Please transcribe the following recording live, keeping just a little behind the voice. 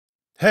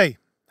Hey,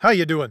 how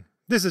you doing?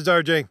 This is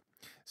RJ.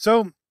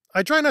 So,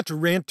 I try not to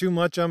rant too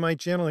much on my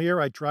channel here.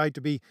 I try to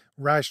be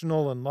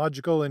rational and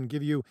logical and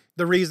give you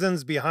the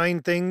reasons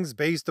behind things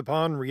based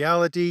upon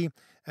reality.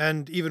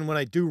 And even when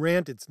I do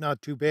rant, it's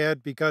not too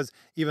bad because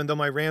even though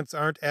my rants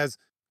aren't as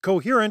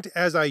coherent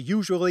as I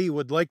usually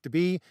would like to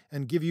be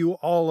and give you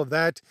all of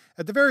that,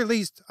 at the very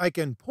least, I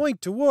can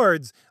point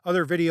towards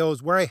other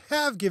videos where I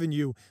have given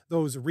you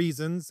those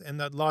reasons and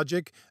that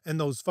logic and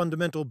those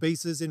fundamental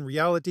bases in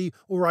reality,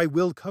 or I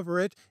will cover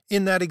it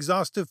in that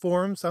exhaustive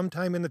form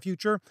sometime in the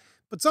future.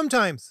 But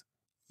sometimes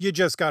you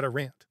just gotta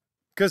rant.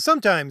 Because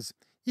sometimes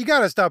you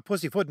gotta stop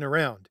pussyfooting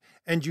around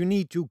and you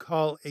need to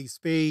call a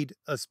spade,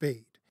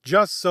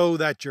 just so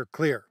that you're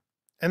clear.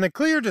 And the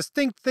clear,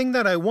 distinct thing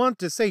that I want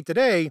to say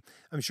today,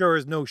 I'm sure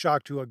is no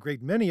shock to a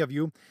great many of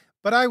you,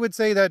 but I would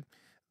say that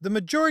the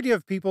majority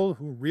of people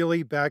who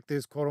really back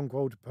this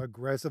quote-unquote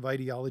progressive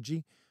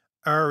ideology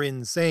are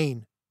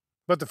insane.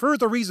 But the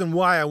further reason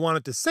why I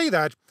wanted to say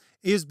that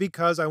is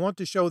because I want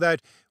to show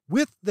that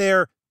with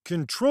their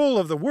control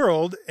of the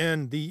world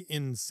and the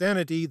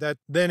insanity that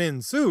then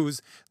ensues,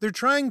 they're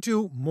trying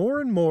to more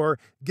and more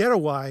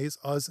ghettoize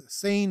us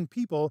sane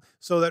people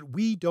so that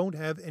we don't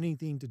have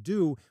anything to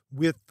do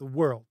with the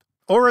world.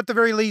 Or at the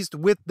very least,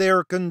 with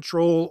their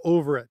control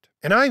over it.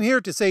 And I'm here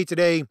to say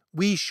today,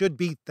 we should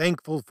be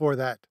thankful for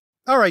that.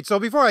 Alright, so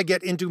before I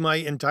get into my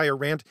entire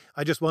rant,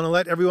 I just want to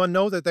let everyone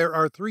know that there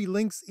are 3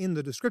 links in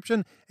the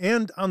description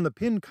and on the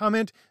pinned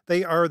comment.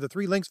 They are the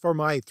 3 links for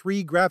my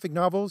 3 graphic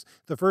novels.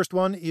 The first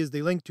one is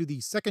the link to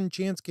the Second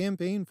Chance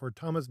campaign for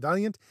Thomas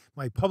Valiant,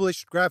 my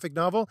published graphic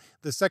novel.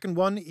 The second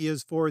one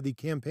is for the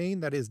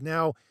campaign that is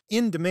now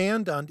in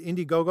demand on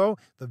Indiegogo,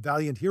 The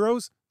Valiant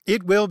Heroes.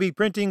 It will be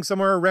printing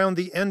somewhere around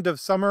the end of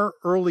summer,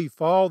 early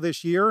fall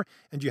this year,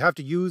 and you have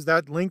to use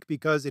that link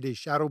because it is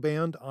shadow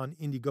banned on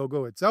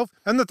Indiegogo itself.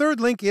 And the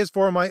third link is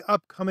for my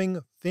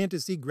upcoming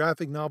fantasy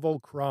graphic novel,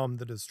 CROM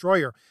the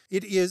Destroyer.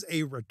 It is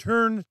a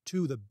return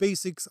to the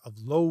basics of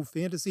low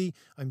fantasy.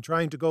 I'm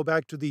trying to go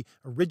back to the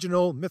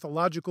original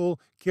mythological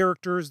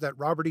characters that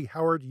Robert E.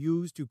 Howard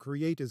used to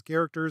create his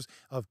characters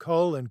of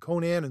Kull and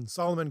Conan and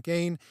Solomon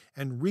Kane,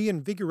 and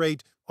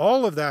reinvigorate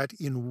all of that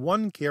in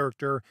one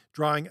character,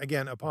 drawing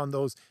again upon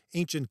those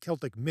ancient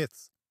Celtic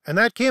myths. And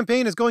that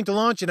campaign is going to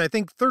launch in, I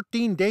think,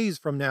 13 days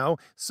from now,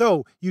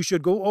 so you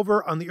should go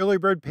over on the early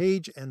bird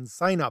page and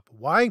sign up.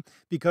 Why?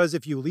 Because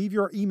if you leave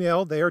your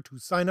email there to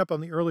sign up on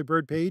the early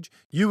bird page,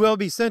 you will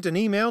be sent an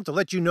email to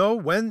let you know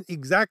when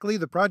exactly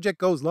the project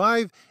goes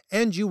live,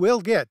 and you will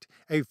get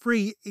a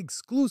free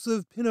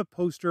exclusive pinup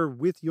poster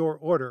with your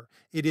order.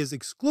 It is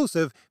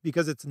exclusive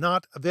because it's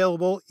not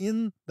available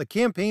in the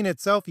campaign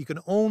itself. You can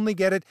only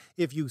get it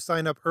if you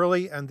sign up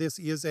early, and this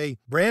is a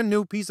brand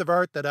new piece of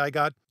art that I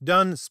got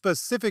done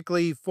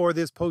specifically for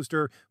this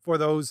poster for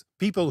those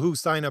people who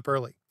sign up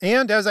early.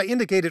 And as I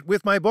indicated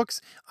with my books,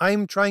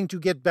 I'm trying to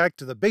get back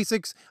to the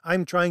basics.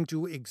 I'm trying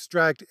to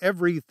extract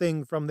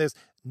everything from this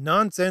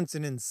nonsense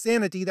and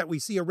insanity that we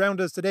see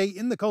around us today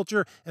in the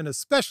culture, and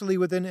especially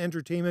within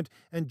entertainment,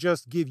 and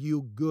just give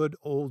you good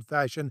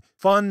old-fashioned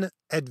fun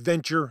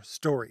adventure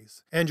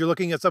stories. And you're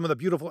looking at some of the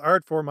beautiful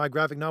art for my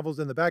graphic novels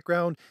in the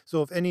background,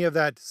 so if any of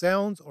that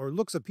sounds or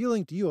looks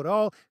appealing to you at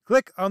all,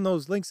 click on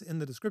those links in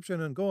the description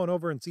and go on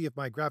over and see if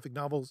my graphic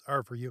novels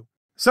are for you.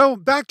 So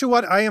back to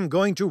what I am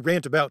going to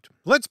rant about.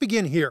 Let's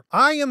begin here.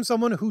 I am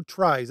someone who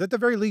tries, at the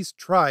very least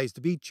tries,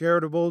 to be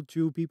charitable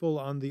to people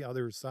on the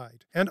other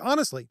side. And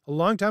honestly, a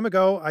long time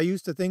ago, I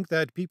used to think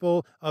that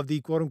people of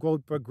the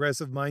quote-unquote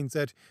progressive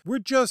mindset were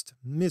just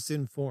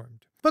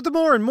misinformed. But the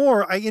more and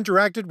more I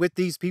interacted with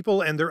these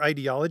people and their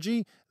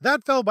ideology,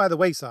 that fell by the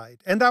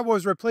wayside, and that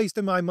was replaced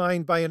in my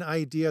mind by an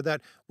idea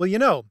that, well, you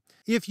know,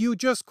 if you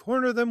just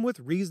corner them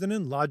with reason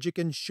and logic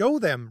and show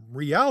them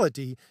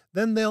reality,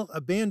 then they'll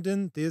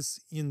abandon this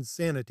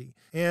insanity.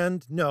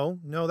 And no,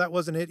 that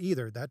wasn't it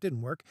either. That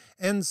didn't work.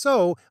 And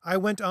so I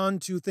went on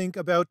to think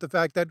about the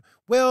fact that,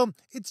 well,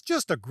 it's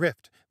just a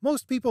grift.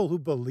 Most people who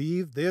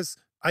believe this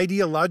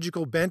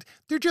ideological bent,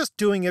 they're just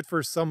doing it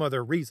for some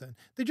other reason.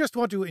 They just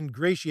want to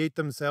ingratiate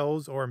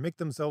themselves or make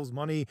themselves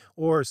money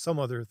or some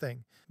other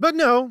thing. But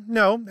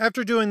no,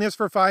 after doing this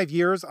for 5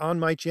 years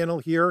on my channel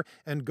here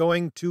and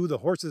going to the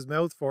horse's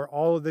mouth for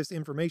all of this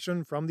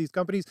information from these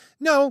companies,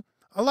 no,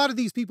 a lot of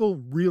these people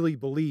really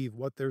believe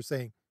what they're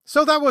saying.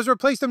 So that was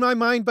replaced in my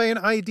mind by an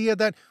idea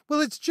that,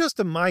 well, it's just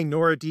a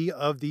minority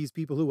of these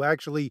people who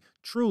actually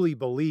truly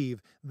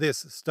believe this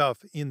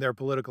stuff in their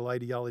political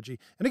ideology.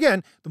 And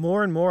again, the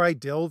more and more I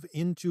delve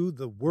into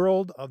the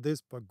world of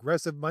this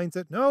progressive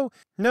mindset,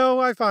 no,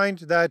 I find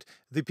that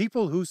the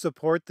people who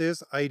support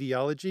this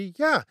ideology,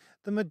 yeah,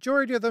 the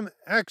majority of them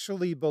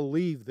actually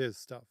believe this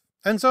stuff.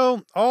 And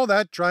so all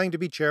that trying to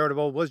be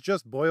charitable was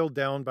just boiled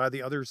down by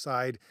the other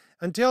side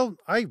until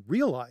I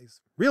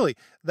realized, really,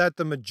 that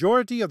the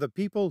majority of the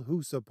people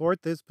who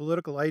support this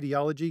political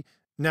ideology,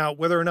 now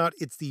whether or not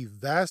it's the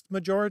vast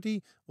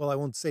majority, well, I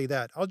won't say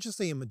that. I'll just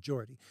say a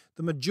majority.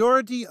 The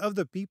majority of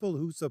the people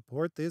who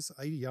support this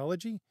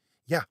ideology,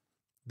 yeah,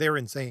 they're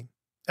insane.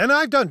 And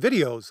I've done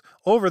videos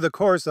over the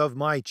course of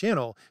my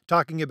channel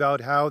talking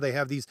about how they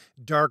have these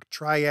dark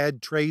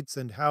triad traits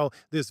and how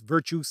this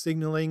virtue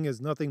signaling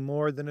is nothing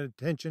more than an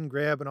attention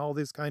grab and all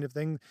this kind of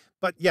thing.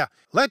 But yeah,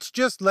 let's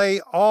just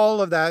lay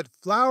all of that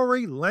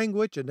flowery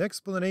language and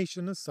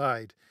explanation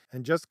aside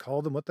and just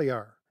call them what they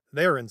are.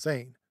 They're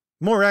insane.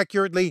 More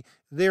accurately,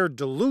 they're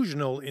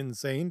delusional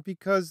insane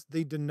because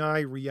they deny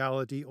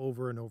reality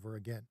over and over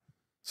again.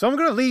 So I'm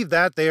going to leave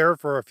that there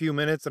for a few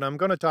minutes, and I'm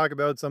going to talk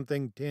about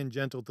something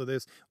tangential to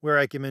this where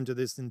I came into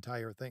this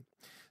entire thing.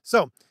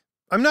 So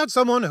I'm not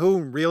someone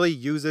who really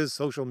uses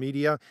social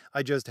media.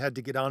 I just had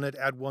to get on it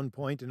at one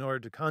point in order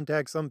to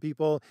contact some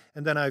people,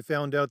 and then I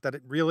found out that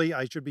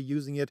I should be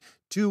using it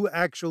to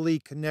actually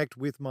connect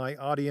with my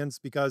audience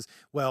because,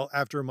 well,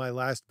 after my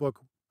last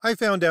book, I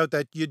found out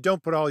that you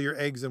don't put all your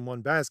eggs in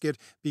one basket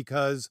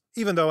because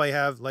even though I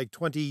have like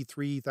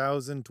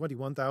 23,000,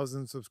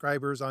 21,000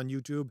 subscribers on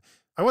YouTube,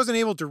 I wasn't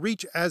able to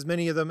reach as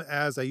many of them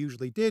as I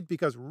usually did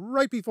because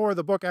right before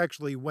the book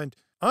actually went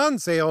on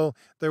sale,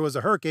 there was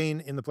a hurricane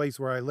in the place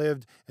where I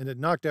lived and it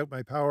knocked out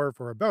my power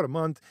for about a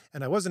month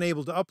and I wasn't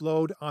able to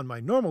upload on my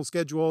normal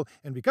schedule.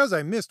 And because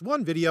I missed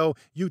one video,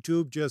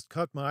 YouTube just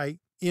cut my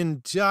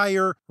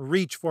entire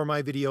reach for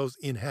my videos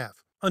in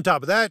half. On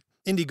top of that,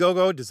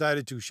 Indiegogo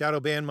decided to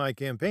shadow ban my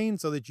campaign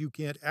so that you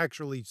can't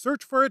actually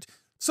search for it.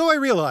 So I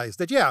realized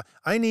that, yeah,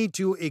 I need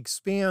to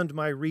expand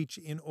my reach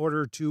in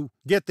order to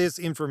get this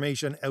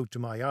information out to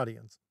my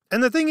audience.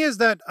 And the thing is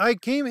that I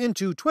came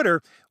into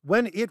Twitter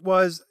when it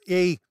was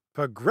a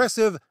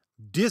progressive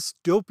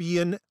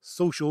dystopian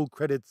social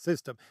credit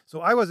system.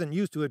 So I wasn't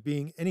used to it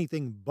being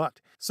anything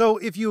but. So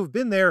if you've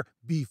been there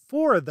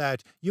before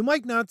that, you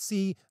might not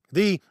see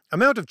the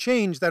amount of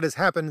change that has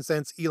happened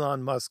since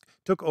Elon Musk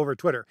took over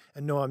Twitter.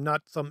 And no, I'm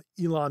not some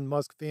Elon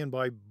Musk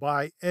fanboy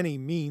by any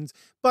means,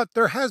 but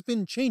there has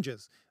been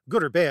changes.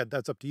 Good or bad,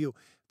 that's up to you.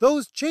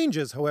 Those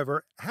changes,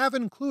 however, have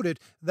included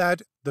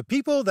that the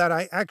people that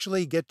I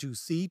actually get to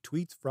see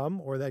tweets from,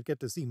 or that get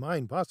to see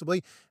mine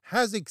possibly,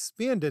 has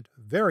expanded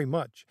very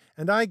much.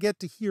 And I get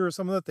to hear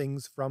some of the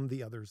things from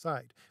the other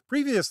side.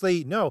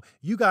 Previously, no,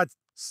 you got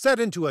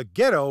set into a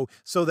ghetto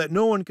so that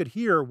no one could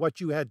hear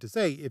what you had to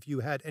say if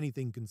you had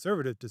anything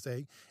conservative to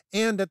say,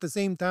 and at the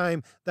same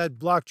time, that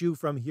blocked you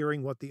from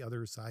hearing what the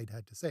other side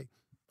had to say.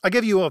 I'll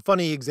give you a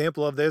funny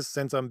example of this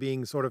since I'm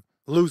being sort of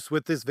loose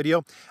with this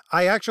video.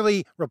 I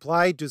actually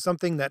replied to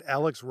something that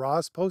Alex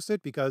Ross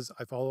posted because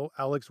I follow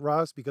Alex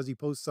Ross because he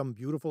posts some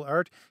beautiful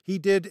art. He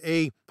did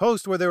a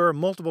post where there were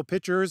multiple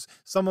pictures.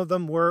 Some of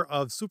them were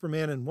of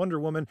Superman and Wonder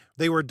Woman.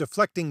 They were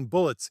deflecting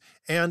bullets.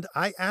 And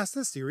I asked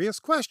a serious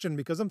question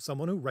because I'm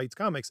someone who writes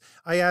comics.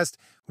 I asked,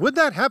 would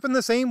that happen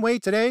the same way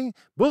today?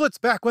 Bullets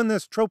back when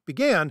this trope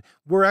began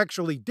were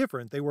actually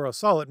different. They were a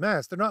solid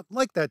mass. They're not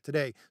like that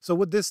today. So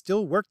would this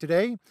still work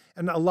today?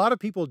 And a lot of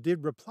people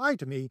did reply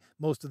to me.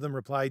 Most of them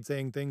replied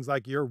saying things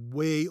like, you're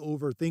way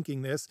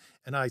overthinking this.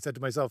 And I said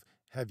to myself,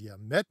 have you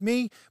met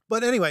me?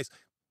 But anyways,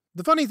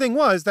 the funny thing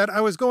was that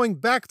I was going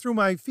back through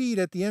my feed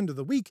at the end of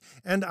the week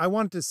and I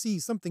wanted to see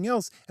something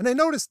else. And I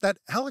noticed that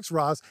Alex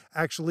Ross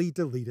actually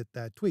deleted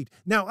that tweet.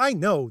 Now, I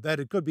know that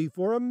it could be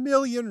for a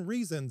million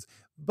reasons,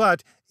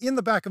 but in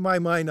the back of my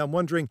mind, I'm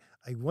wondering,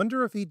 I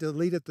wonder if he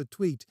deleted the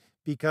tweet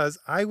because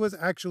I was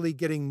actually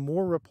getting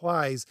more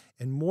replies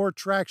and more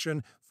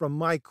traction from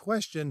my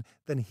question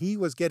than he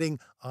was getting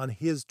on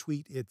his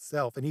tweet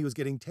itself. And he was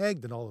getting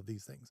tagged in all of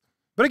these things.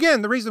 But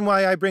again, the reason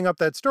why I bring up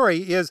that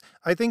story is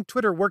I think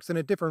Twitter works in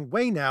a different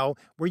way now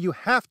where you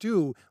have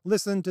to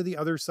listen to the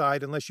other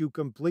side unless you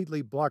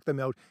completely block them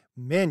out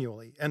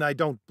manually. And I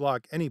don't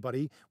block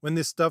anybody. When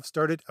this stuff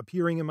started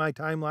appearing in my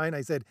timeline,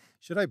 I said,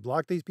 should I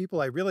block these people?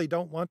 I really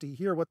don't want to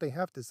hear what they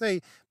have to say.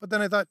 But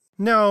then I thought,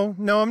 no,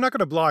 I'm not going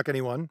to block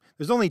anyone.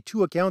 There's only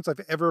 2 accounts I've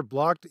ever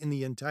blocked in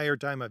the entire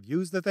time I've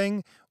used the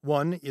thing.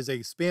 One is a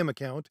spam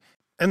account.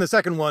 And the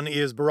second one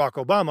is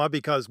Barack Obama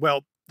because,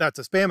 well, that's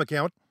a spam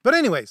account. But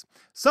anyways,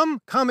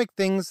 some comic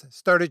things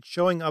started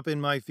showing up in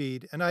my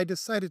feed and I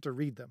decided to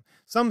read them.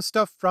 Some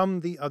stuff from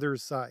the other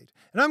side.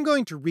 And I'm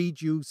going to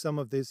read you some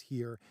of this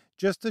here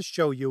just to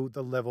show you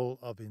the level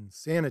of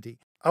insanity.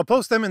 I'll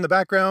post them in the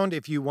background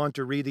if you want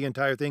to read the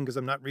entire thing because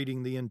I'm not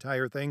reading the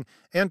entire thing.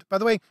 And by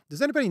the way,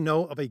 does anybody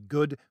know of a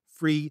good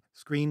free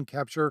screen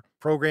capture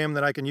program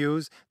that I can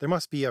use? There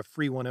must be a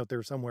free one out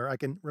there somewhere. I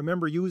can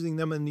remember using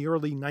them in the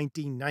early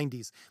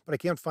 1990s, but I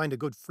can't find a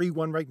good free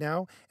one right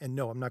now. And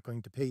no, I'm not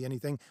going to pay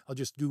anything. I'll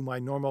just do my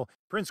normal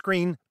print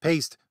screen,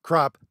 paste,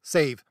 crop,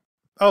 save.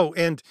 Oh,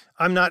 and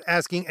I'm not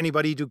asking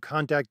anybody to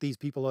contact these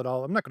people at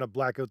all. I'm not going to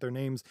black out their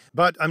names,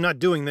 but I'm not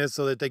doing this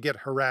so that they get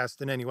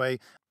harassed in any way.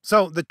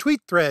 So the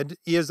tweet thread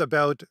is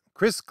about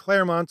Chris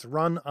Claremont's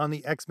run on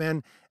the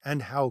X-Men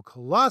and how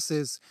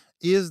Colossus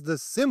is the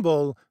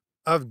symbol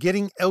of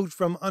getting out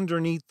from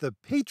underneath the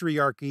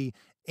patriarchy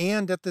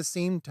and at the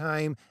same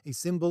time a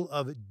symbol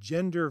of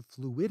gender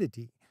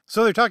fluidity.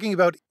 So they're talking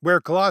about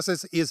where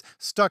Colossus is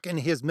stuck in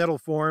his metal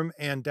form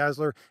and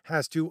Dazzler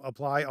has to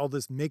apply all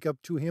this makeup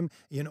to him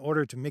in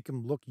order to make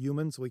him look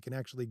human so he can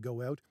actually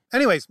go out.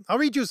 Anyways, I'll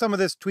read you some of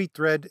this tweet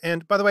thread.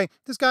 And by the way,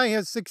 this guy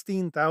has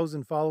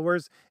 16,000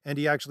 followers and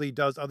he actually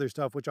does other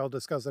stuff, which I'll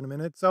discuss in a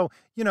minute. So,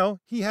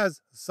 he has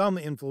some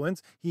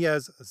influence. He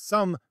has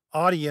some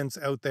audience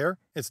out there.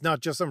 It's not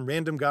just some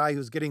random guy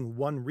who's getting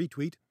one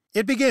retweet.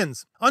 It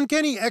begins.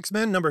 Uncanny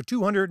X-Men number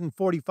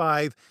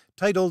 245,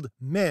 titled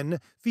Men,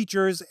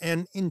 features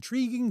an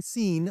intriguing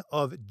scene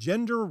of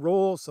gender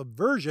role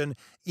subversion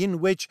in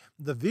which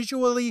the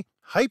visually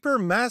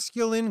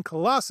hyper-masculine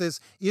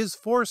Colossus is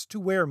forced to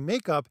wear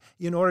makeup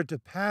in order to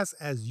pass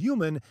as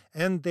human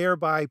and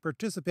thereby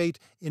participate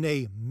in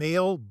a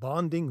male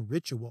bonding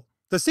ritual.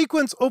 The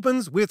sequence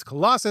opens with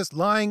Colossus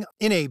lying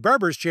in a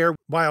barber's chair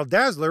while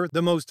Dazzler,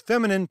 the most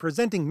feminine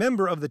presenting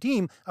member of the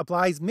team,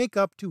 applies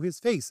makeup to his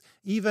face,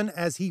 even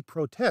as he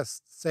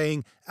protests,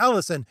 saying,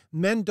 "Allison,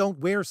 men don't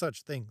wear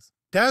such things."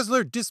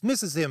 Dazzler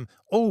dismisses him.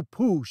 "Oh,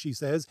 pooh," she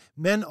says.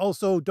 "Men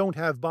also don't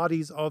have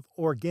bodies of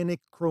organic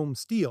chrome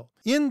steel."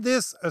 In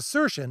this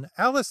assertion,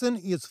 Allison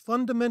is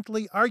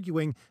fundamentally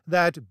arguing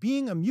that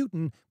being a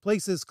mutant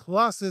places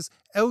Colossus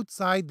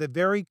outside the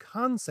very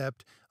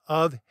concept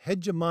of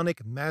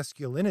hegemonic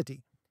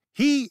masculinity.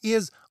 He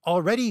is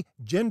already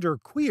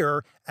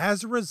genderqueer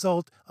as a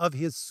result of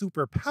his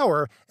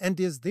superpower and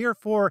is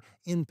therefore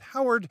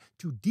empowered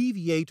to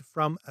deviate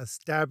from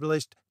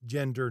established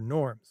gender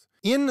norms.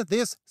 In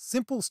this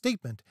simple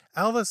statement,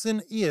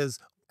 Allison is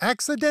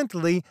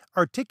accidentally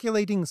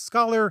articulating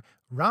scholar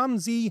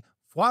Ramzi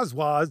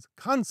Fawzwa's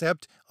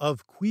concept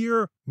of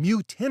queer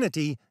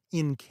mutanity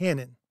in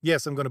canon.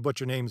 Yes, I'm going to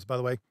butcher names, by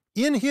the way.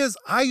 In his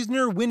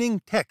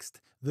Eisner-winning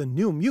text, The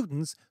New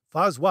Mutants,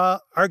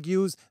 Fawzwa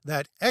argues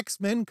that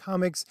X-Men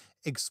comics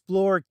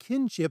explore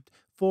kinship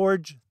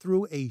forged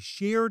through a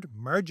shared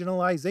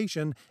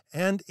marginalization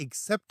and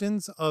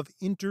acceptance of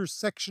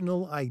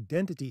intersectional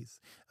identities.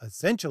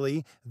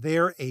 Essentially,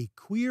 they're a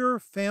queer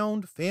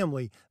found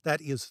family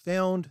that is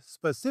found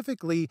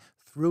specifically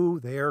through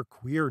their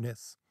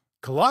queerness.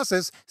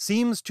 Colossus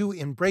seems to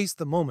embrace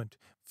the moment.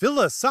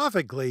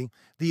 Philosophically,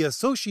 the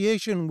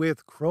association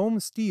with chrome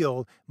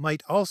steel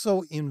might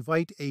also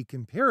invite a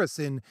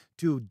comparison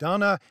to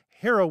Donna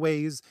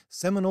Haraway's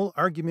seminal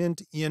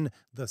argument in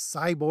the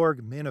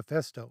Cyborg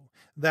Manifesto,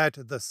 that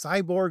the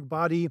cyborg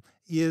body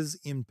is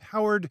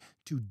empowered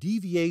to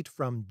deviate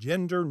from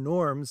gender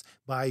norms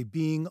by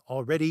being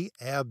already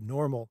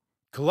abnormal.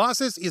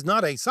 Colossus is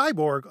not a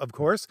cyborg, of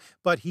course,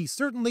 but he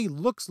certainly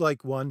looks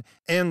like one,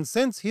 and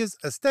since his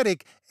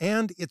aesthetic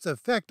and its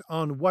effect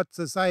on what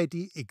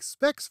society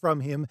expects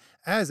from him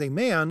as a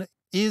man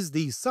is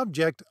the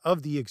subject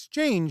of the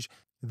exchange,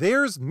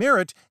 there's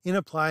merit in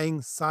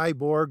applying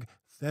cyborg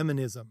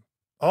feminism.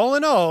 All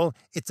in all,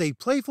 it's a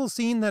playful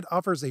scene that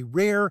offers a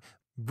rare,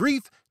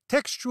 brief,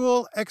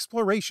 textual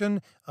exploration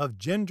of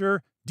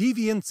gender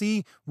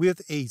deviancy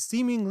with a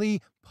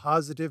seemingly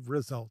positive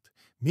result.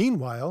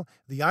 Meanwhile,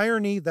 the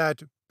irony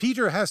that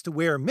Peter has to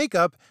wear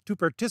makeup to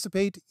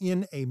participate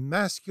in a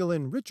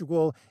masculine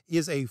ritual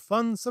is a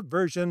fun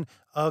subversion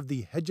of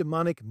the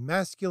hegemonic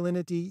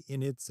masculinity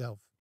in itself.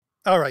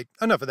 All right,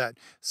 enough of that.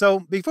 So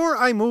before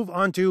I move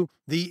on to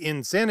the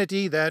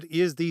insanity that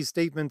is these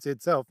statements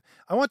itself,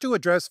 I want to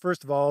address,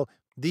 first of all,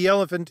 the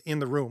elephant in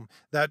the room.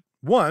 That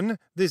one,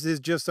 this is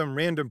just some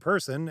random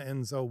person,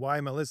 and so why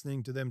am I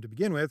listening to them to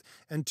begin with?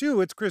 And two,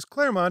 it's Chris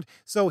Claremont,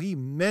 so he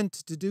meant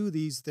to do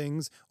these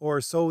things,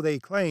 or so they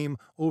claim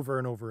over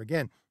and over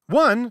again.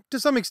 One, to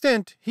some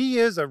extent, he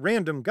is a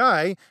random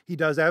guy. He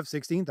does have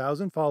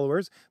 16,000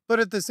 followers,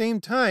 but at the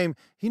same time,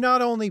 he not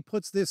only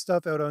puts this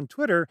stuff out on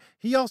Twitter,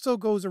 he also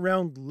goes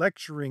around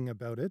lecturing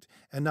about it.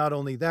 And not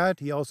only that,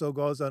 he also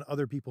goes on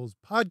other people's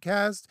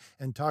podcasts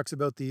and talks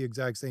about the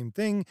exact same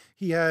thing.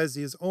 He has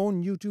his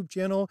own YouTube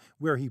channel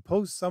where he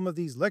posts some of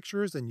these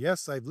lectures. And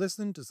yes, I've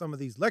listened to some of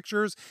these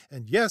lectures.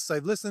 And yes,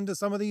 I've listened to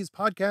some of these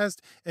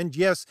podcasts. And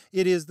yes,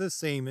 it is the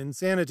same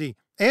insanity.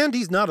 And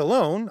he's not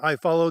alone. I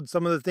followed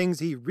some of the things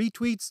he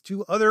retweets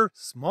to other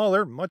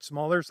smaller, much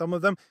smaller, some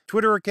of them,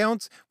 Twitter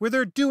accounts where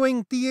they're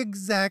doing the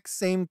exact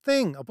same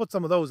thing. I'll put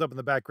some of those up in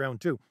the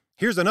background too.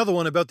 Here's another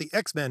one about the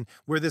X-Men,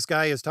 where this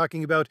guy is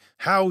talking about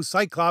how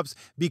Cyclops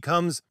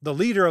becomes the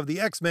leader of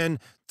the X-Men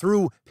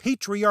through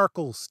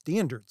patriarchal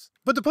standards.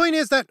 But the point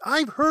is that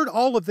I've heard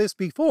all of this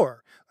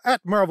before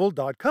at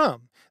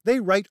Marvel.com. They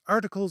write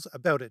articles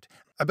about it,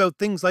 about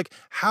things like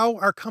how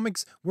our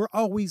comics were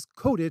always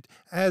coded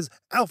as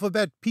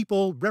alphabet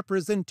people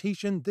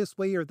representation this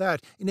way or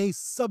that in a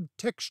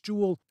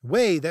subtextual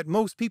way that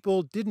most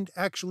people didn't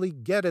actually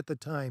get at the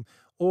time.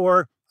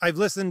 Or I've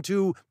listened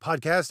to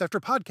podcast after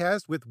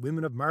podcast with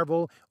Women of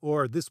Marvel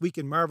or This Week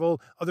in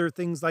Marvel, other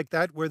things like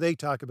that, where they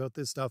talk about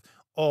this stuff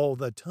all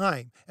the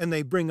time and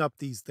they bring up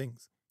these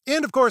things.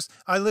 And of course,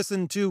 I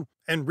listen to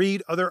and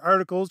read other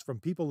articles from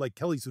people like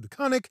Kelly Sue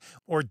DeConnick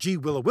or G.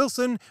 Willow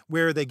Wilson,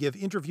 where they give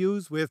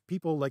interviews with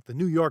people like the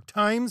New York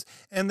Times,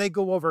 and they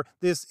go over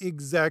this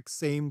exact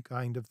same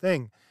kind of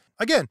thing.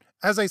 Again,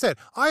 as I said,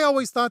 I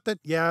always thought that,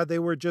 yeah, they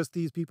were just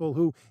these people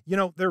who,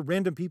 they're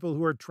random people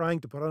who are trying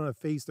to put on a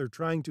face. They're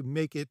trying to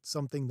make it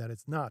something that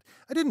it's not.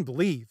 I didn't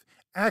believe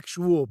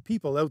actual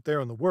people out there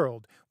in the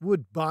world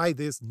would buy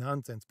this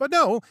nonsense. But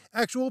no,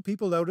 actual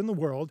people out in the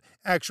world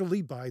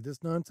actually buy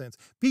this nonsense.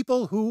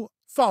 People who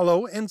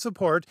follow and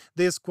support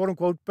this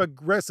quote-unquote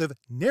progressive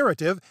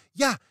narrative,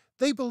 yeah,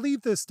 they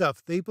believe this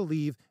stuff. They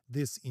believe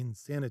this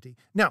insanity.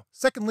 Now,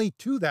 secondly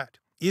to that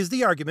is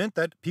the argument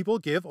that people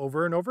give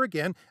over and over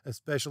again,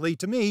 especially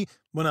to me,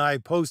 when I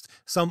post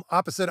some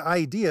opposite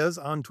ideas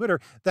on Twitter,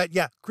 that,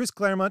 yeah, Chris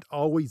Claremont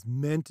always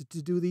meant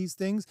to do these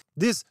things.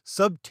 This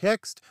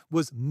subtext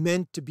was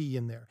meant to be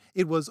in there.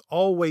 It was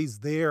always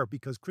there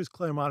because Chris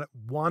Claremont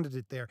wanted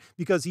it there,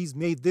 because he's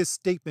made this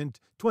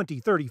statement 20,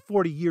 30,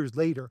 40 years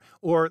later,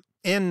 or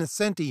N.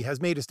 Senti has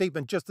made a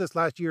statement just this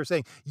last year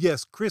saying,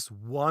 yes, Chris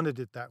wanted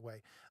it that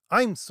way.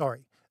 I'm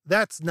sorry,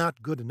 that's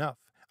not good enough.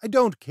 I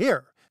don't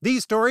care.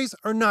 These stories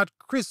are not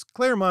Chris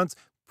Claremont's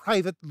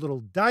private little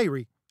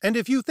diary. And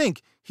if you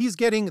think he's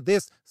getting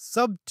this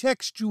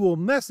subtextual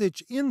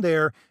message in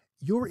there,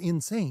 you're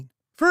insane.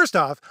 First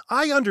off,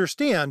 I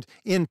understand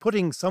in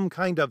putting some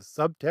kind of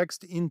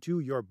subtext into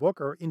your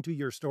book or into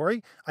your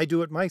story. I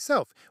do it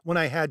myself. When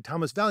I had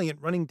Thomas Valiant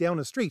running down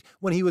a street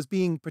when he was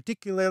being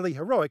particularly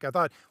heroic, I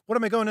thought, what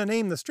am I going to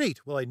name the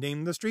street? Well, I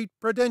named the street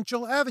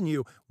Prudential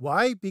Avenue.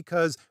 Why?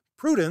 Because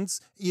prudence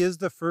is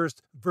the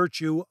first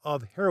virtue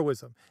of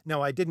heroism.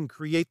 Now, I didn't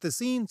create the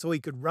scene so he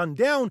could run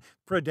down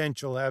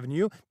Prudential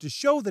Avenue to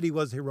show that he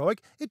was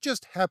heroic. It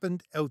just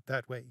happened out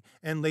that way.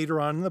 And later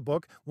on in the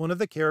book, one of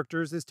the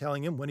characters is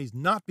telling him when he's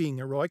not being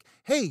heroic,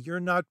 hey, you're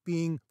not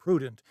being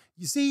prudent.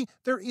 You see,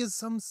 there is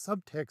some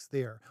subtext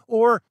there.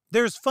 Or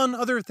there's fun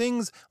other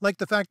things, like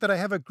the fact that I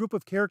have a group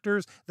of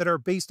characters that are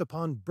based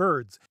upon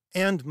birds.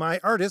 And my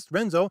artist,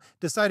 Renzo,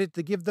 decided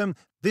to give them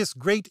this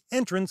great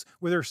entrance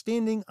where they're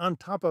standing on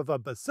top of a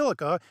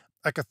basilica,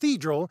 a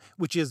cathedral,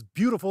 which is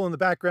beautiful in the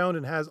background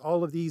and has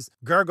all of these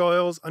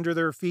gargoyles under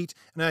their feet.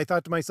 And I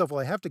thought to myself, well,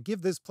 I have to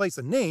give this place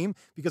a name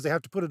because I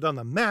have to put it on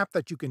the map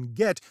that you can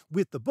get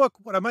with the book.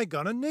 What am I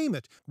going to name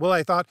it? Well,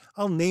 I thought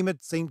I'll name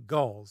it St.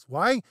 Gall's.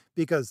 Why?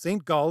 Because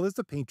St. Gall is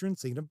the patron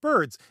saint of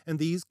birds, and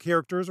these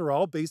characters are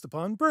all based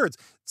upon birds.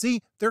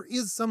 See, there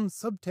is some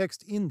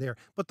subtext in there,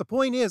 but the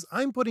point is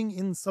I'm putting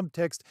in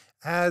subtext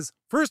as,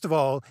 first of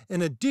all,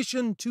 an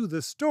addition to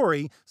the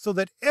story so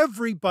that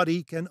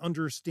everybody can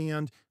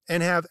understand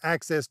and have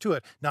access to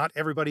it. Not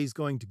everybody's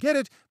going to get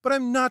it, but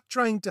I'm not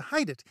trying to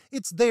hide it.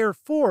 It's there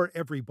for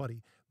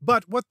everybody.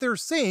 But what they're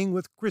saying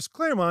with Chris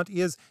Claremont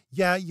is,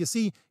 yeah, you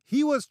see,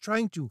 he was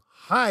trying to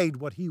hide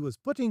what he was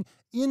putting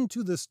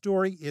into the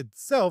story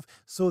itself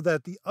so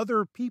that the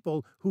other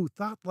people who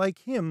thought like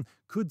him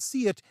could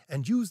see it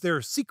and use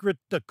their secret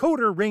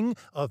decoder ring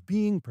of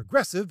being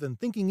progressive and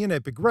thinking in a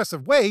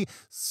progressive way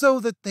so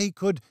that they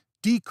could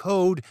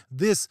decode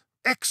this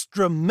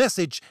extra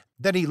message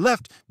that he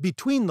left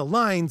between the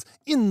lines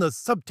in the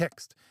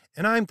subtext.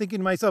 And I'm thinking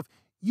to myself,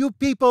 you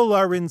people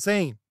are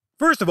insane.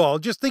 First of all,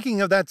 just thinking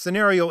of that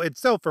scenario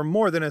itself for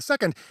more than a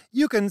second,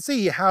 you can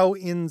see how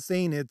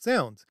insane it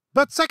sounds.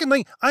 But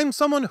secondly, I'm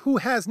someone who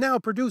has now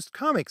produced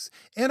comics,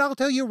 and I'll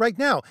tell you right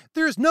now,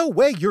 there's no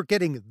way you're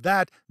getting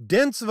that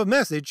dense of a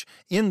message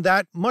in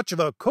that much of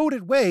a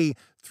coded way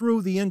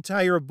through the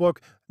entire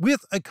book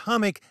with a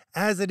comic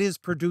as it is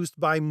produced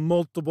by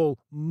multiple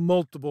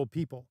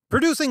people.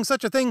 Producing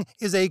such a thing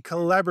is a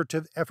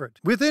collaborative effort.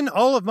 Within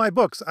all of my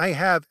books, I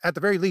have, at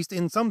the very least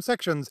in some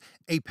sections,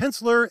 a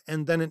penciler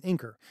and then an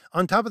inker.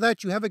 On top of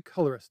that, you have a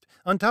colorist.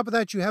 On top of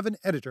that, you have an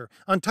editor.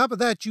 On top of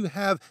that, you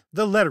have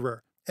the letterer.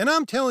 And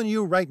I'm telling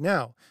you right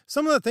now,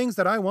 some of the things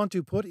that I want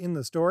to put in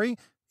the story,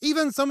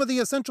 even some of the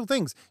essential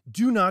things,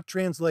 do not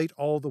translate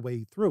all the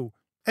way through.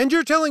 And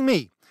you're telling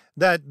me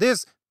that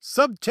this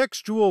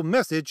subtextual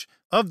message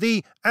of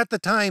the, at the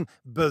time,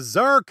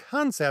 bizarre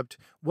concept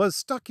was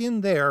stuck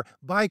in there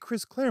by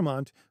Chris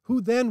Claremont, who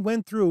then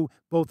went through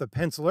both a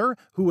penciler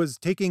who was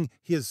taking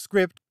his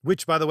script,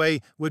 which, by the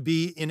way, would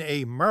be in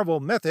a Marvel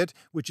method,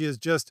 which is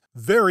just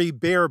very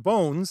bare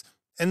bones,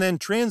 and then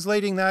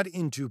translating that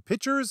into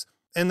pictures.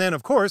 And then,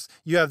 of course,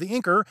 you have the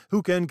inker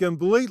who can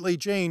completely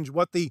change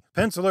what the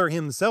penciler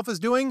himself is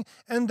doing.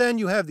 And then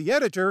you have the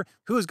editor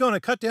who is going to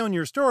cut down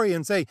your story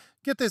and say,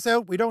 get this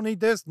out, we don't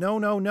need this, no,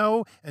 no,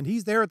 no. And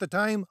he's there at the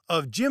time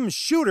of Jim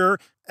Shooter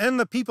and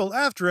the people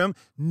after him,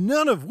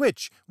 none of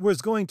which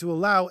was going to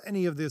allow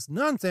any of this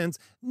nonsense,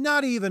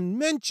 not even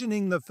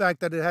mentioning the fact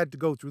that it had to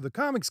go through the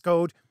comics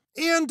code.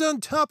 And on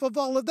top of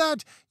all of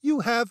that, you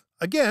have,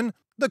 again,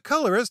 the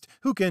colorist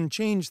who can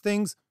change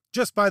things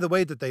just by the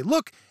way that they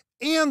look,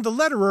 and the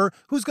letterer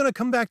who's going to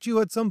come back to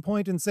you at some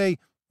point and say,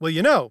 well,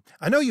 you know,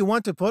 I know you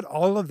want to put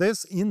all of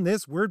this in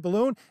this word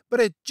balloon, but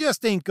it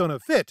just ain't going to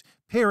fit.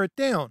 Pare it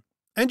down.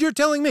 And you're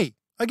telling me,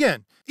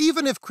 again,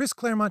 even if Chris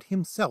Claremont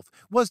himself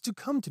was to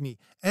come to me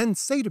and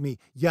say to me,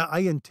 yeah, I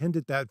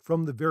intended that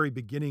from the very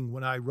beginning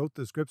when I wrote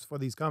the scripts for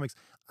these comics,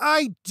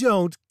 I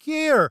don't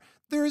care.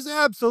 There's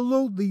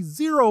absolutely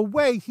zero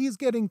way he's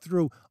getting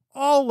through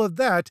all of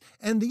that,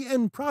 and the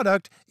end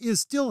product is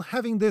still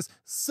having this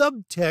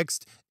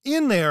subtext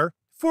in there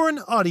for an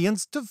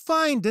audience to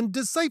find and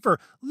decipher,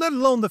 let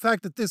alone the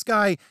fact that this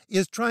guy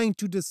is trying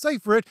to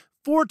decipher it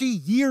 40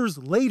 years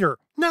later.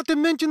 Not to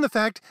mention the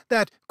fact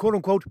that,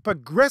 quote-unquote,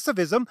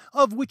 progressivism,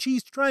 of which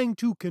he's trying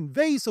to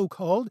convey,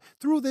 so-called,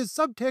 through this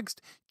subtext,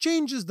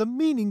 changes the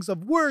meanings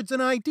of words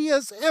and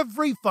ideas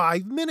every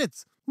 5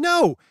 minutes.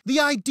 No, the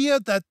idea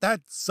that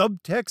that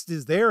subtext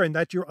is there and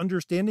that you're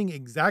understanding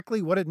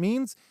exactly what it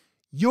means,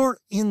 you're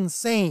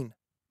insane.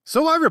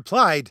 So I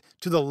replied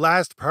to the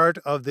last part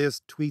of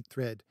this tweet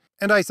thread,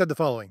 and I said the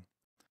following.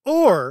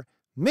 Or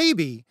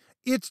maybe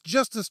it's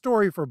just a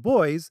story for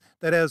boys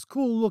that has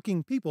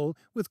cool-looking people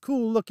with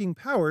cool-looking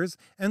powers,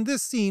 and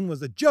this scene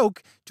was a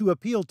joke to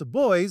appeal to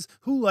boys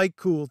who like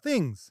cool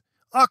things.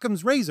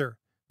 Occam's razor.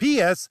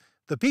 P.S.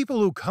 The people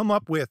who come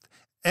up with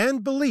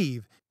and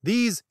believe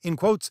these, in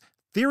quotes,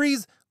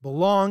 theories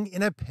belong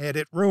in a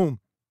padded room.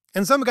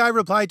 And some guy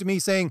replied to me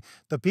saying,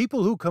 the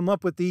people who come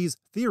up with these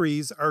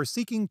theories are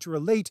seeking to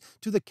relate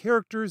to the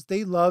characters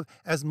they love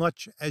as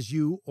much as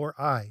you or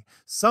I.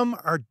 Some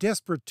are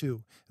desperate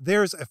to.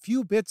 There's a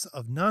few bits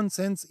of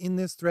nonsense in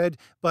this thread,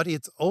 but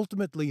it's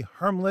ultimately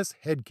harmless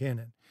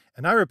headcanon.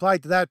 And I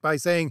replied to that by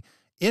saying,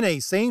 in a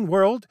sane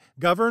world,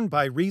 governed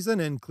by reason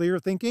and clear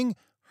thinking,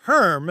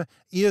 harm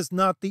is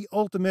not the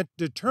ultimate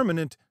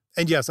determinant,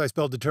 and yes, I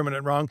spelled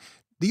determinant wrong,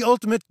 the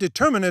ultimate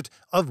determinant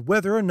of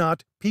whether or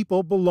not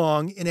people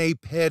belong in a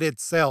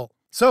padded cell.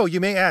 So you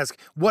may ask,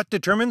 what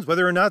determines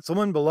whether or not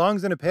someone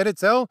belongs in a padded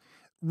cell?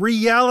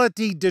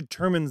 Reality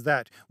determines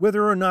that,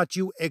 whether or not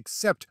you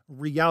accept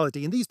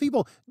reality. And these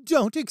people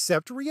don't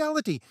accept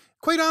reality.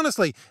 Quite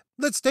honestly,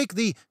 let's take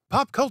the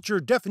pop culture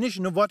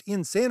definition of what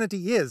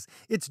insanity is.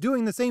 It's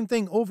doing the same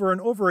thing over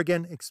and over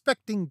again,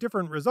 expecting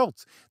different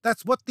results.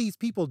 That's what these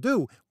people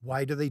do.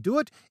 Why do they do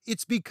it?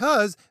 It's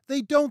because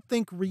they don't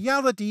think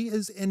reality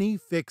is any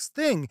fixed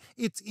thing.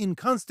 It's in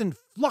constant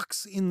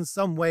flux in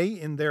some way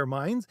in their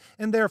minds,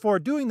 and therefore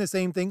doing the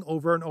same thing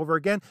over and over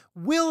again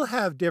will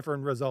have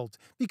different results,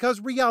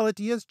 because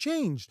reality has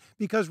changed,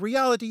 because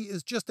reality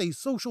is just a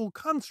social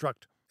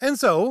construct. And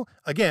so,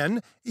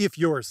 again, if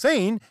you're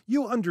sane,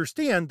 you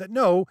understand that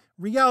no,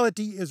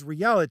 reality is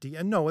reality.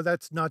 And no,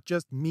 that's not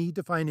just me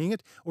defining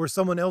it or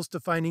someone else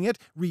defining it.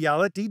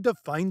 Reality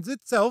defines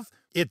itself.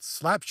 It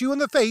slaps you in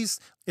the face.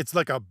 It's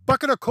like a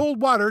bucket of cold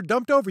water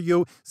dumped over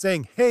you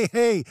saying, hey,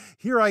 hey,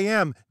 here I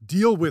am,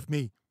 deal with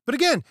me. But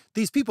again,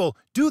 these people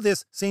do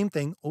this same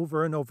thing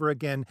over and over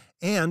again,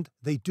 and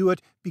they do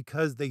it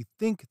because they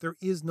think there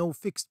is no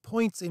fixed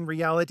points in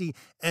reality,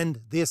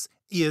 and this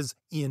is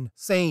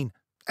insane.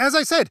 As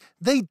I said,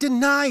 they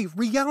deny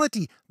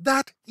reality.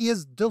 That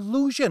is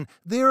delusion.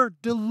 They're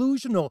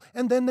delusional,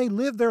 and then they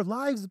live their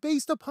lives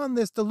based upon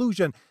this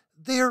delusion.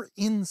 They're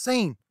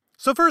insane.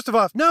 So first of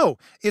all, no,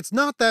 it's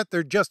not that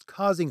they're just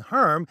causing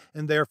harm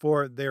and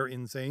therefore they're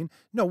insane.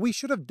 No, we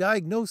should have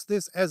diagnosed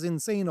this as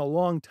insane a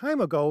long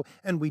time ago,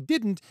 and we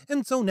didn't,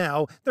 and so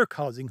now they're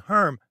causing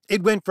harm.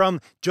 It went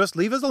from just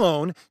leave us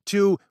alone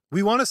to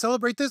we want to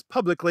celebrate this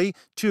publicly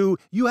to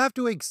you have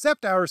to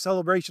accept our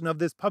celebration of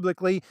this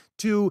publicly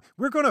to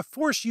we're going to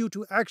force you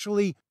to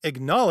actually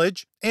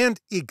acknowledge and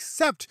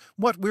accept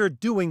what we're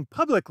doing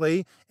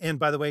publicly. And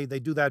by the way, they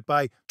do that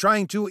by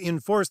trying to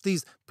enforce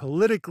these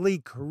politically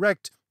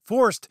correct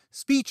forced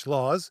speech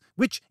laws,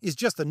 which is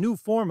just a new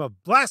form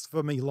of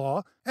blasphemy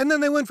law. And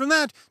then they went from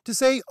that to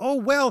say, oh,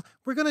 well,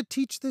 we're going to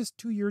teach this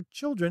to your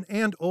children.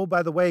 And, oh,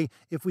 by the way,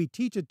 if we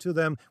teach it to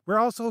them, we're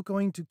also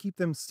going to keep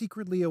them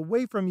secretly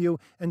away from you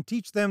and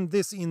teach them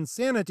this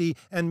insanity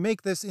and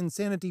make this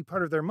insanity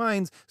part of their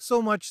minds,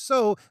 so much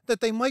so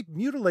that they might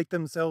mutilate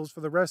themselves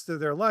for the rest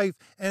of their life.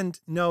 And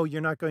no,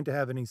 you're not going to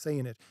have any say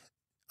in it.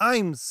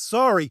 I'm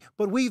sorry,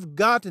 but we've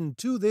gotten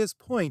to this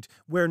point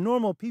where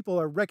normal people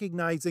are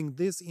recognizing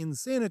this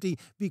insanity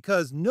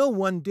because no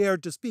one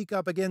dared to speak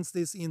up against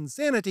this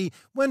insanity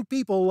when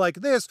people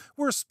like this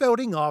were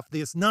spouting off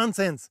this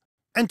nonsense.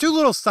 And two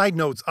little side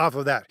notes off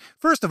of that.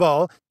 First of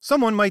all,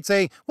 someone might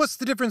say, what's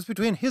the difference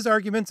between his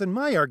arguments and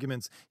my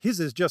arguments? His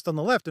is just on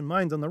the left and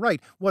mine's on the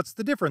right. What's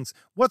the difference?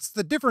 What's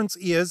the difference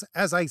is,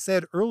 as I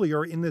said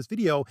earlier in this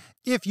video,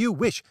 if you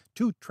wish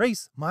to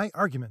trace my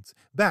arguments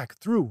back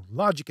through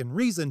logic and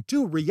reason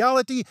to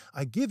reality,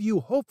 I give you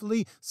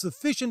hopefully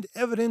sufficient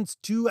evidence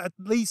to at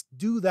least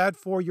do that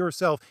for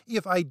yourself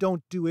if I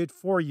don't do it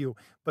for you.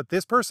 But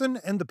this person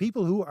and the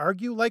people who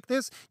argue like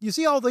this, you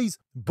see all these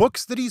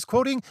books that he's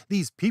quoting,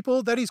 these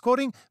people that he's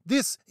quoting,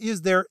 this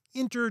is their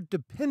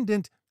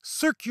interdependent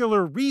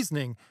circular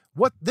reasoning.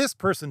 What this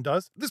person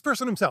does, this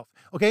person himself,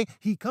 okay,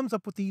 he comes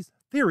up with these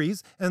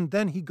theories and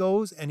then he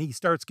goes and he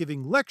starts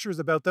giving lectures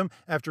about them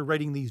after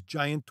writing these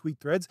giant tweet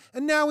threads.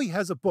 And now he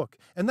has a book,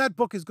 and that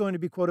book is going to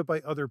be quoted by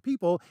other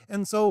people.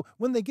 And so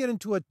when they get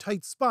into a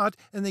tight spot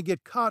and they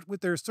get caught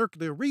with their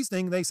circular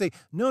reasoning, they say,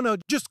 no,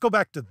 just go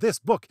back to this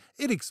book.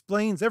 It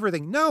explains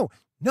everything. No,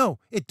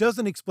 it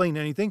doesn't explain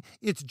anything.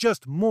 It's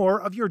just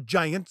more of your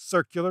giant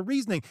circular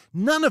reasoning.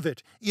 None of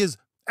it is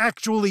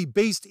actually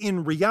based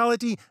in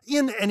reality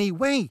in any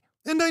way.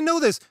 And I know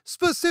this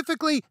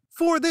specifically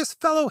for this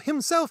fellow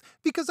himself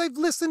because I've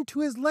listened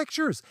to his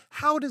lectures.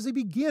 How does he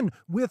begin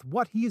with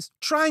what he is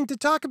trying to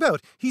talk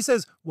about? He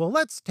says, well,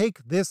 let's take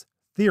this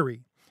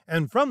theory.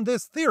 And from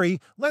this theory,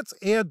 let's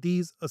add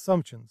these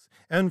assumptions.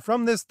 And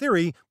from this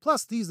theory,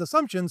 plus these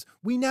assumptions,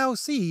 we now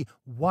see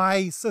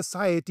why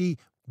society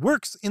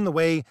works in the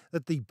way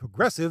that the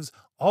progressives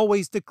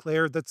always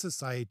declared that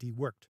society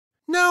worked.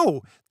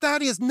 No,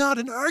 that is not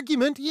an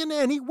argument in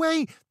any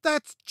way.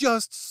 That's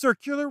just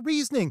circular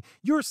reasoning.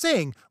 You're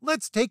saying,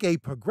 let's take a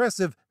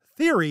progressive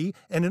theory,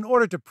 and in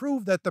order to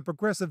prove that the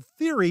progressive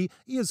theory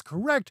is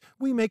correct,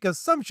 we make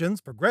assumptions,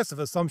 progressive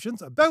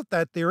assumptions, about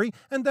that theory,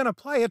 and then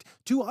apply it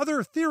to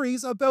other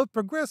theories about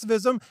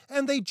progressivism,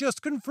 and they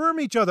just confirm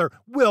each other.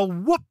 Well,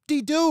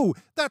 whoop-de-doo!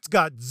 That's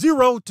got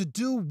zero to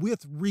do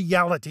with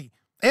reality.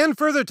 And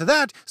further to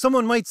that,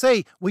 someone might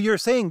say, well, you're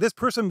saying this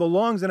person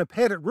belongs in a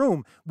padded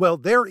room. Well,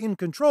 they're in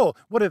control.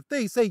 What if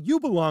they say you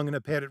belong in a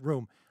padded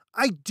room?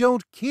 I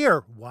don't care.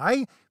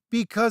 Why?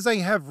 Because I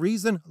have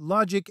reason,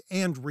 logic,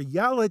 and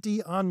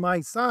reality on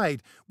my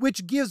side,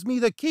 which gives me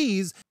the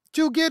keys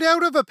to get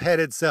out of a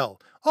padded cell.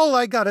 All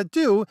I gotta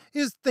do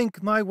is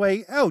think my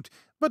way out.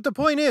 But the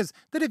point is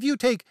that if you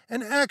take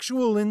an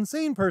actual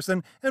insane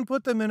person and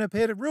put them in a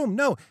padded room,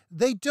 no,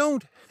 they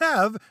don't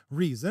have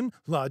reason,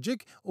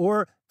 logic,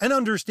 or an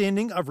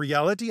understanding of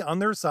reality on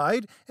their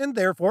side, and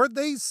therefore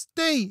they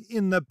stay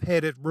in the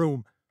padded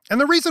room.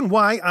 And the reason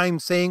why I'm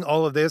saying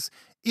all of this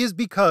is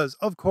because,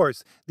 of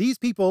course, these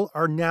people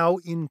are now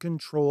in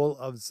control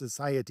of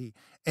society.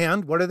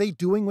 And what are they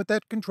doing with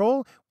that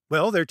control?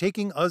 Well, they're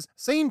taking us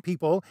sane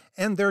people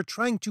and they're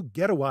trying to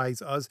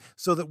ghettoize us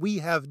so that we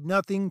have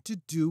nothing to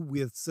do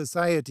with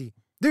society.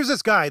 There's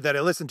this guy that I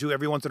listen to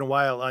every once in a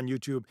while on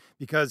YouTube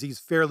because he's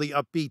fairly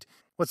upbeat.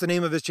 What's the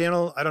name of his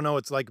channel? I don't know.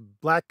 It's like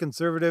Black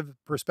Conservative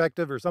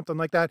Perspective or something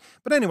like that.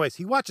 But anyways,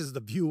 he watches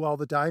The View all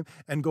the time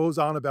and goes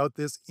on about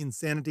this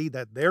insanity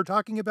that they're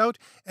talking about.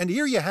 And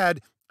here you had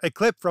a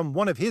clip from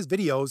one of his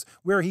videos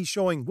where he's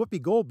showing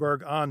Whoopi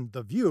Goldberg on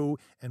The View,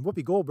 and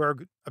Whoopi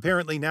Goldberg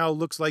apparently now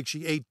looks like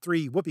she ate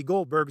 3 Whoopi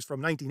Goldbergs from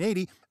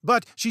 1980,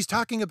 but she's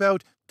talking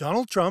about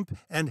Donald Trump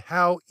and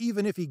how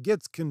even if he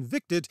gets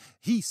convicted,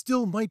 he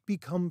still might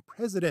become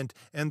president,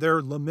 and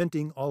they're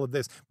lamenting all of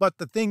this. But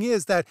the thing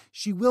is that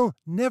she will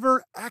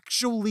never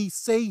actually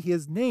say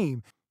his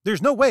name. There's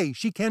no way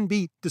she can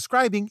be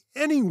describing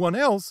anyone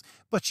else,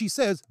 but she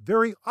says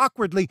very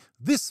awkwardly,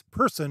 this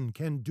person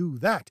can do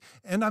that.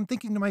 And I'm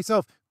thinking to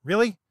myself,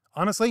 really?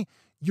 Honestly?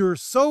 You're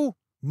so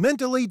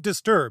mentally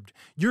disturbed.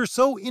 You're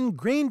so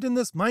ingrained in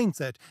this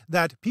mindset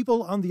that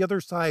people on the other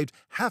side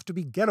have to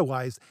be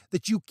ghettoized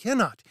that you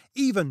cannot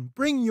even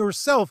bring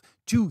yourself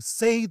to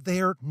say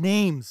their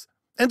names.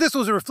 And this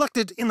was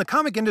reflected in the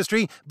comic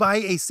industry by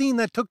a scene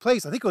that took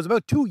place, I think it was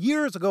about 2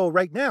 years ago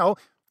right now,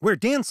 where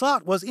Dan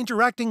Slott was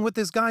interacting with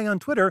this guy on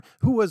Twitter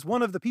who was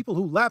one of the people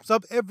who laps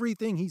up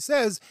everything he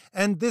says.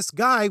 And this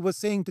guy was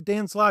saying to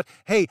Dan Slott,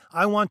 hey,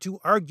 I want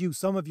to argue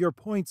some of your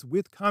points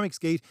with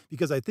Comicsgate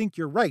because I think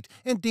you're right.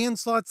 And Dan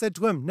Slott said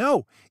to him,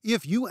 no,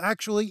 if you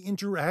actually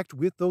interact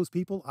with those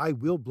people, I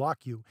will block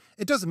you.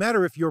 It doesn't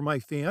matter if you're my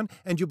fan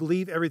and you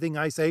believe everything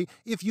I say.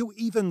 If you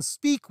even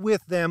speak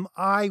with them,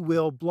 I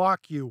will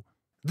block you.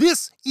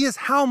 This is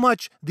how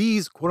much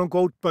these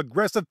quote-unquote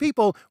progressive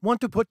people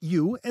want to put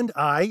you and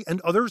I and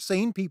other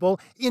sane people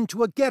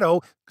into a ghetto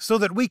so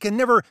that we can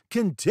never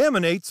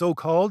contaminate,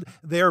 so-called,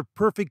 their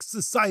perfect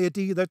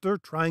society that they're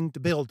trying to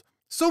build.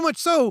 So much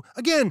so,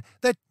 again,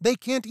 that they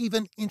can't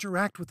even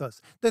interact with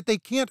us, that they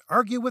can't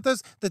argue with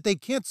us, that they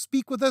can't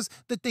speak with us,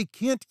 that they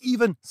can't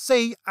even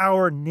say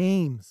our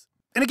names.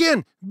 And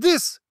again,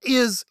 this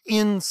is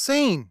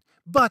insane.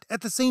 But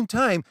at the same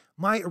time,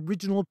 my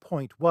original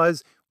point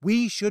was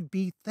we should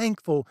be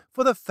thankful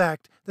for the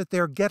fact that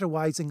they're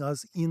ghettoizing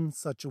us in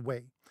such a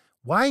way.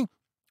 Why?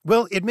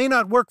 Well, it may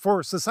not work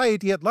for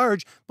society at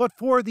large, but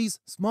for these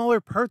smaller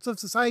parts of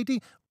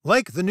society,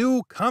 like the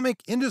new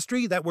comic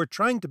industry that we're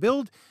trying to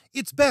build,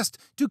 it's best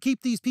to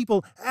keep these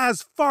people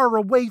as far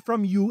away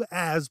from you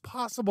as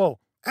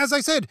possible. As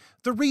I said,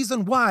 the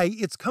reason why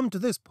it's come to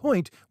this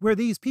point where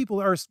these people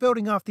are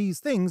spouting off these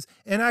things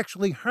and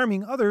actually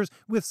harming others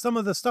with some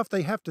of the stuff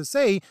they have to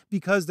say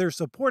because they're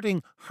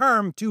supporting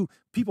harm to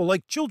people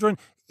like children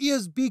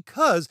is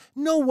because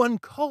no one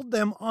called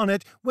them on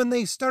it when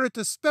they started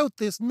to spout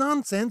this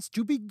nonsense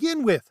to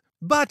begin with.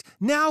 But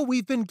now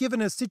we've been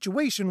given a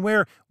situation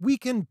where we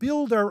can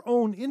build our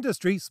own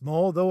industry,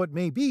 small though it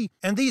may be,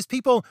 and these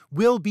people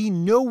will be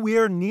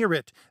nowhere near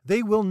it.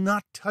 They will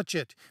not touch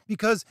it.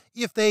 Because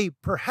if they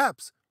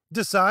perhaps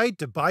decide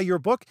to buy your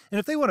book, and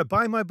if they want to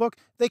buy my book,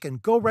 they can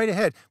go right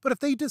ahead. But if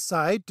they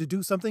decide to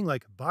do something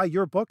like buy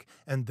your book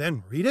and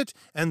then read it,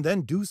 and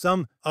then do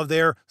some of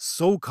their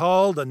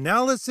so-called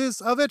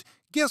analysis of it,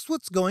 guess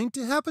what's going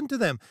to happen to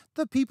them?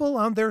 The people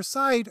on their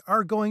side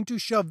are going to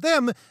shove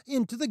them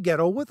into the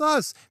ghetto with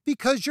us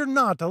because you're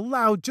not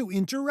allowed to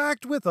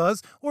interact with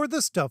us or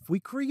the stuff we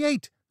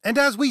create. And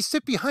as we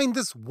sit behind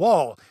this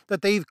wall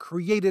that they've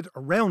created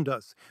around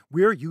us,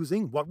 we're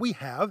using what we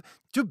have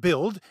to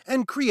build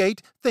and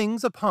create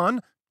things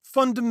upon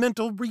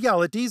fundamental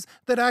realities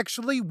that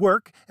actually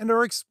work and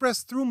are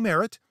expressed through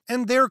merit,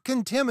 and their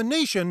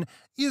contamination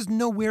is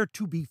nowhere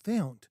to be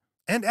found.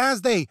 And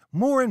as they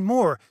more and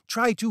more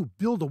try to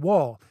build a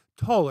wall,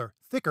 taller,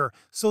 thicker,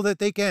 so that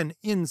they can,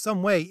 in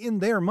some way, in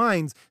their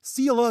minds,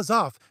 seal us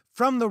off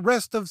from the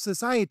rest of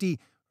society,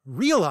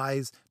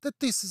 realize that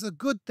this is a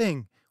good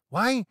thing.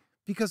 Why?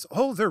 Because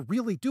all they're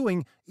really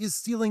doing is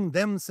sealing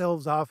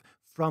themselves off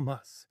from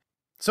us.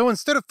 So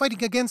instead of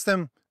fighting against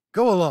them,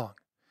 go along,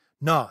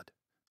 nod,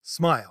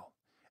 smile,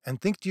 and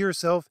think to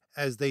yourself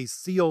as they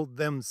seal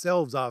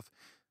themselves off,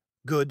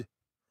 good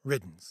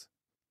riddance.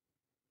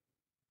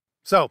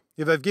 So,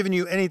 if I've given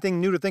you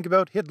anything new to think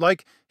about, hit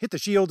like, hit the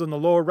shield in the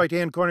lower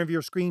right-hand corner of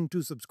your screen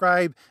to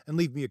subscribe, and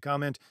leave me a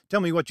comment.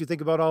 Tell me what you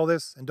think about all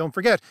this, and don't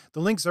forget, the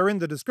links are in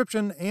the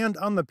description and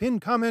on the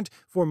pinned comment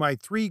for my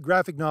 3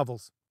 graphic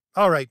novels.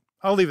 All right,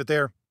 I'll leave it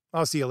there.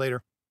 I'll see you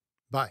later.